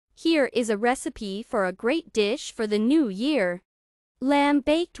Here is a recipe for a great dish for the new year. Lamb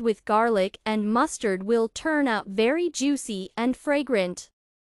baked with garlic and mustard will turn out very juicy and fragrant.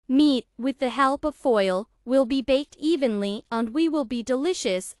 Meat, with the help of foil, will be baked evenly and we will be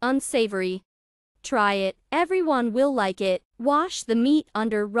delicious and savory. Try it, everyone will like it. Wash the meat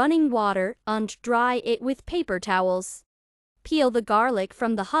under running water and dry it with paper towels. Peel the garlic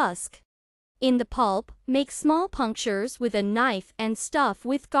from the husk. In the pulp, make small punctures with a knife and stuff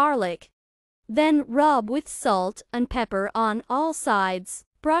with garlic. Then rub with salt and pepper on all sides.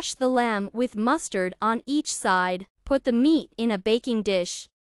 Brush the lamb with mustard on each side. Put the meat in a baking dish.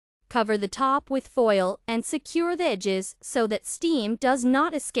 Cover the top with foil and secure the edges so that steam does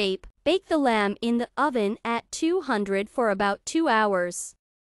not escape. Bake the lamb in the oven at 200 for about 2 hours.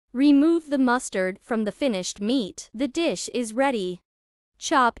 Remove the mustard from the finished meat. The dish is ready.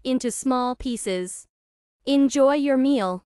 Chop into small pieces. Enjoy your meal.